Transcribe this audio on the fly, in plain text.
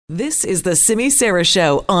This is the Simi Sara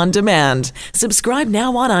Show on demand. Subscribe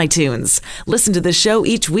now on iTunes. Listen to the show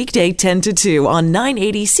each weekday 10 to 2 on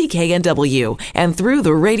 980 CKNW and through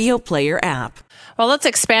the Radio Player app. Well, let's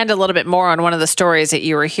expand a little bit more on one of the stories that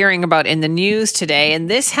you were hearing about in the news today.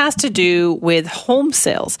 And this has to do with home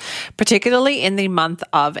sales, particularly in the month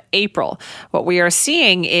of April. What we are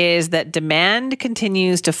seeing is that demand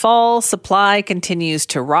continues to fall, supply continues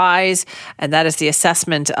to rise, and that is the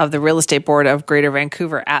assessment of the Real Estate Board of Greater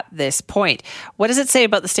Vancouver at this point. What does it say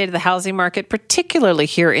about the state of the housing market, particularly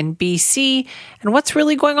here in BC, and what's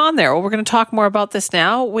really going on there? Well, we're going to talk more about this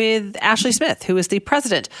now with Ashley Smith, who is the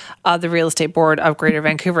president of the Real Estate Board of Greater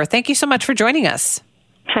Vancouver. Thank you so much for joining us.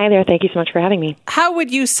 Hi there. Thank you so much for having me. How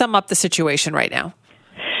would you sum up the situation right now?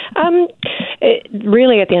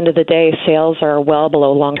 Really, at the end of the day, sales are well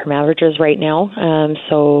below long-term averages right now.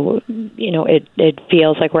 So, it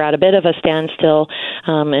feels like we're at a bit of a standstill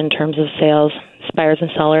in terms of sales. Buyers and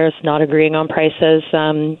sellers not agreeing on prices,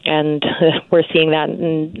 and we're seeing that,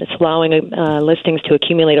 and it's allowing listings to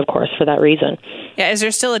accumulate, of course, for that reason. Yeah, is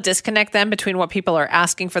there still a disconnect then between what people are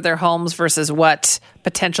asking for their homes versus what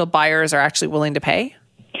potential buyers are actually willing to pay?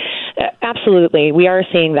 Absolutely. We are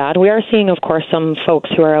seeing that. We are seeing, of course, some folks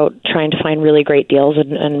who are out trying to find really great deals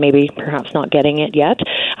and maybe perhaps not getting it yet.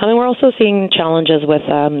 And we're also seeing challenges with,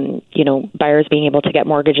 buyers being able to get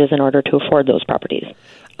mortgages in order to afford those properties.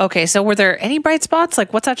 Okay, so were there any bright spots?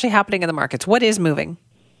 Like, what's actually happening in the markets? What is moving?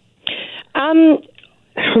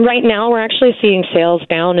 Right now, we're actually seeing sales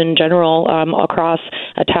down in general across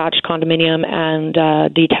attached, condominium, and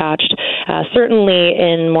detached. Certainly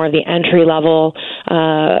in more of the entry-level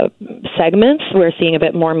segments, we're seeing a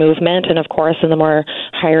bit more movement. And, of course, in the more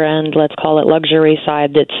higher-end, let's call it luxury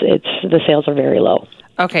side, the sales are very low.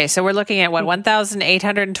 Okay, so we're looking at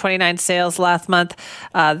 1,829 sales last month.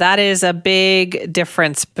 That is a big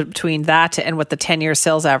difference between that and what the 10-year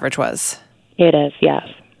sales average was. It is, yes.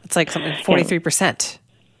 It's like something 43%.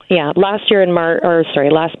 Yeah, last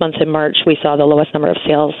month in March, we saw the lowest number of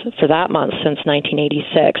sales for that month since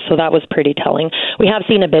 1986. So that was pretty telling. We have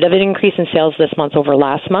seen a bit of an increase in sales this month over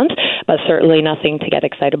last month, but certainly nothing to get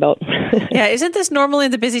excited about. Yeah, isn't this normally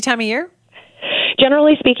the busy time of year?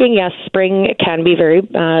 Generally speaking, yes, spring can be very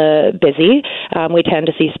busy. We tend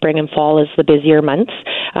to see spring and fall as the busier months.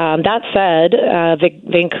 That said,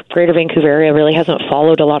 Greater Vancouver area really hasn't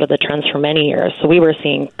followed a lot of the trends for many years. So we were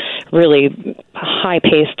seeing really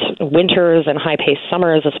high-paced winters and high-paced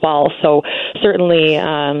summers as well. So certainly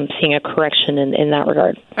seeing a correction in that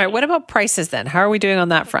regard. All right, what about prices then? How are we doing on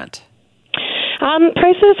that front?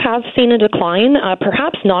 Prices have seen a decline,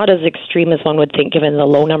 perhaps not as extreme as one would think given the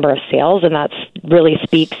low number of sales, and that really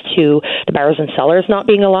speaks to the buyers and sellers not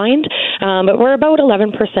being aligned. But we're about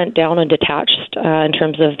 11% down on detached in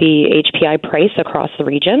terms of the HPI price across the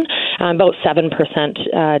region, about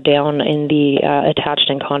 7% down in the attached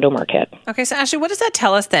and condo market. Okay, so Ashley, what does that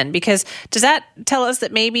tell us then? Because does that tell us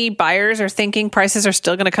that maybe buyers are thinking prices are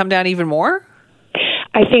still going to come down even more?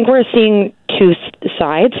 I think we're seeing two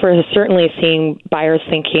sides. We're certainly seeing buyers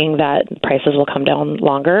thinking that prices will come down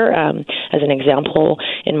longer. As an example,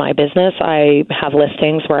 in my business, I have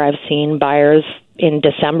listings where I've seen buyers in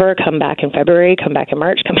December, come back in February, come back in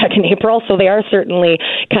March, come back in April. So they are certainly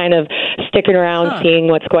kind of sticking around, seeing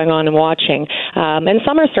what's going on and watching. And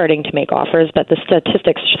some are starting to make offers, but the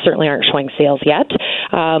statistics certainly aren't showing sales yet.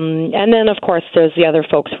 And then, of course, there's the other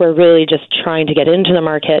folks who are really just trying to get into the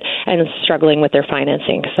market and struggling with their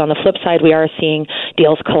financing. So on the flip side, we are seeing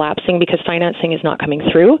deals collapsing because financing is not coming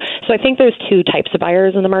through. So I think there's two types of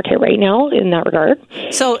buyers in the market right now in that regard.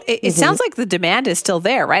 So it sounds like the demand is still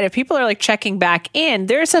there, right? If people are like checking back in,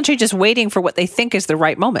 they're essentially just waiting for what they think is the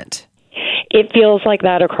right moment. It feels like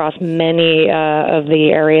that across many of the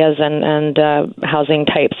areas and housing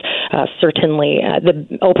types. Certainly,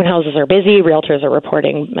 the open houses are busy. Realtors are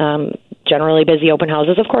reporting generally busy open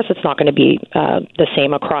houses. Of course, it's not going to be the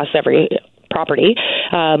same across every property.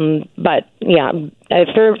 But yeah,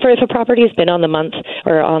 if a property has been on the month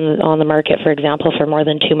or on the market, for example, for more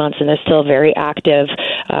than 2 months, and there's still very active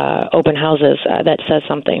open houses, that says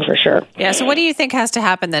something for sure. Yeah. So what do you think has to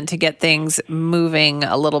happen then to get things moving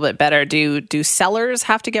a little bit better? Do sellers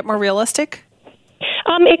have to get more realistic?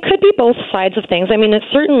 It could be both sides of things. I mean, it's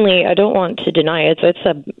certainly, I don't want to deny it, it's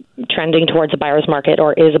a trending towards a buyer's market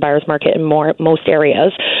or is a buyer's market in most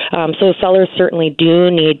areas. So sellers certainly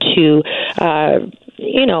do need to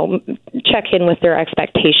check in with their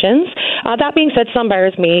expectations. That being said, some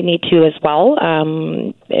buyers may need to as well,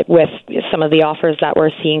 with some of the offers that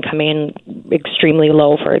we're seeing come in extremely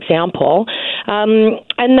low, for example.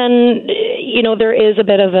 And then, there is a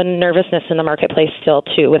bit of a nervousness in the marketplace still,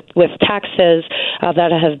 too, with taxes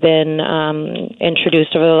that have been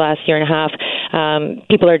introduced over the last year and a half.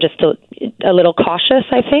 People are just a little cautious,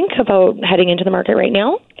 I think, about heading into the market right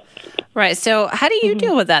now. Right. So how do you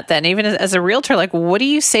deal with that then? Even as a realtor, what do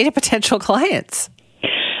you say to potential clients?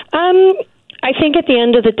 I think at the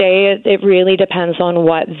end of the day, it really depends on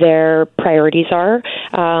what their priorities are.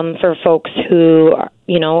 For folks who,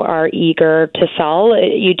 are eager to sell,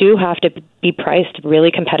 you do have to be priced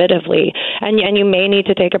really competitively, and you may need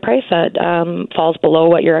to take a price that falls below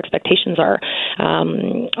what your expectations are.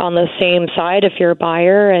 On the same side, if you're a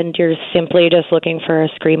buyer and you're simply just looking for a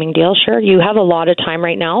screaming deal, sure, you have a lot of time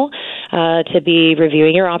right now to be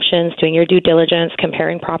reviewing your options, doing your due diligence,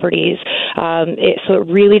 comparing properties. So it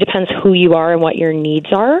really depends who you are and what your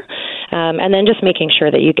needs are. And then just making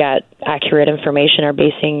sure that you get accurate information or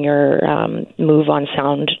basing your move on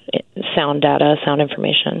sound data, sound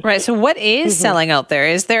information. Right. So what is selling out there?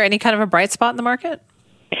 Is there any kind of a bright spot in the market?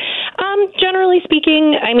 Generally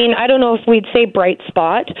speaking, I don't know if we'd say bright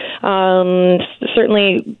spot.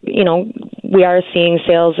 Certainly, we are seeing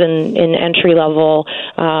sales in entry level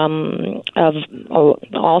of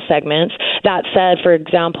all segments. That said, for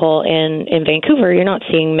example, in Vancouver, you're not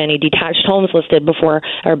seeing many detached homes listed before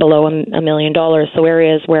or below $1 million. So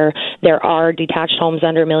areas where there are detached homes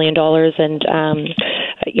under $1 million and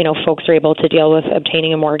folks are able to deal with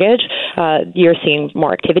obtaining a mortgage, you're seeing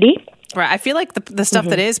more activity. Right. I feel like the stuff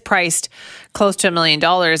that is priced close to $1 million,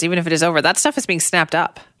 even if it is over, that stuff is being snapped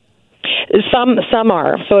up. Some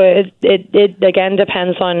are. So it again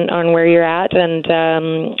depends on where you're at, and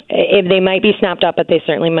if they might be snapped up, but they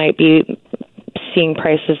certainly might be seeing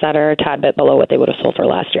prices that are a tad bit below what they would have sold for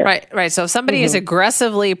last year. Right. So if somebody is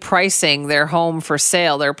aggressively pricing their home for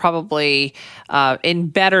sale, they're probably in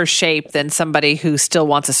better shape than somebody who still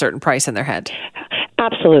wants a certain price in their head.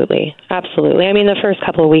 Absolutely. The first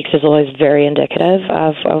couple of weeks is always very indicative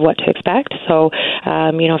of what to expect. So,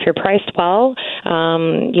 if you're priced well,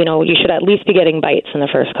 you should at least be getting bites in the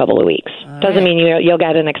first couple of weeks. Doesn't mean you'll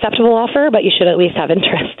get an acceptable offer, but you should at least have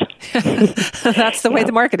interest. That's the way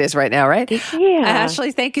the market is right now, right? Yeah.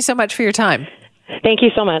 Ashley, thank you so much for your time. Thank you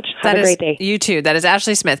so much. Have a great day. You too. That is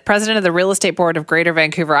Ashley Smith, president of the Real Estate Board of Greater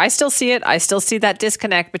Vancouver. I still see it. I still see that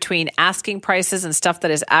disconnect between asking prices and stuff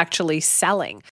that is actually selling.